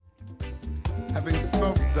Having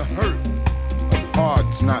felt the hurt of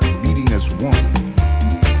hearts not beating as one,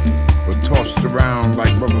 but tossed around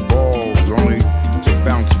like rubber balls only to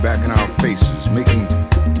bounce back in our faces, making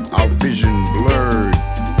our vision blurred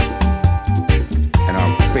and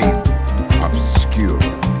our faith obscure.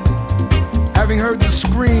 Having heard the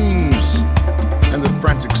screams and the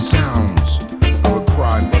frantic sounds of a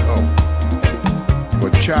cry for help, for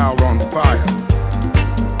a child on fire,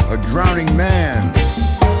 a drowning man,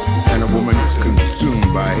 and a woman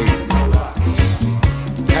consumed by hate.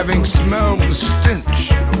 Having smelled the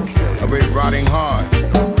stench of a rotting heart,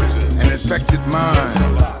 an infected mind,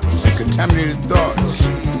 and contaminated thoughts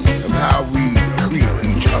of how we treat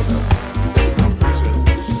each other.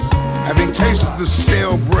 Having tasted the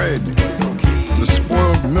stale bread, the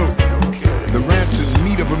spoiled milk, the rancid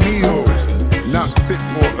meat of a meal not fit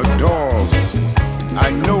for a dog, I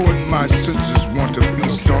know what my senses want to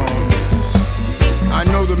feast on. I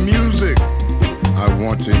know the music I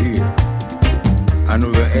want to hear. I know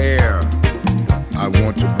the air I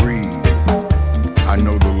want to breathe. I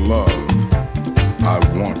know the love I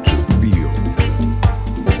want to feel.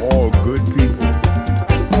 For all good people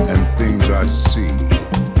and things I see,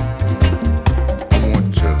 I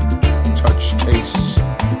want to touch, taste,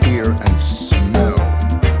 hear, and smell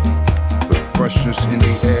the freshness in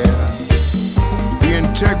the air, the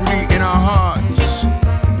integrity in our hearts,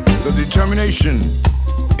 the determination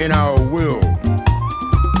in our will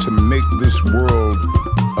to make this world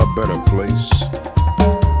a better place,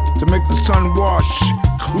 to make the sun wash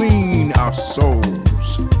clean our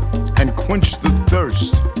souls and quench the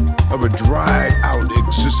thirst of a dried out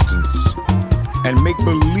existence, and make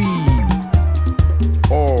believe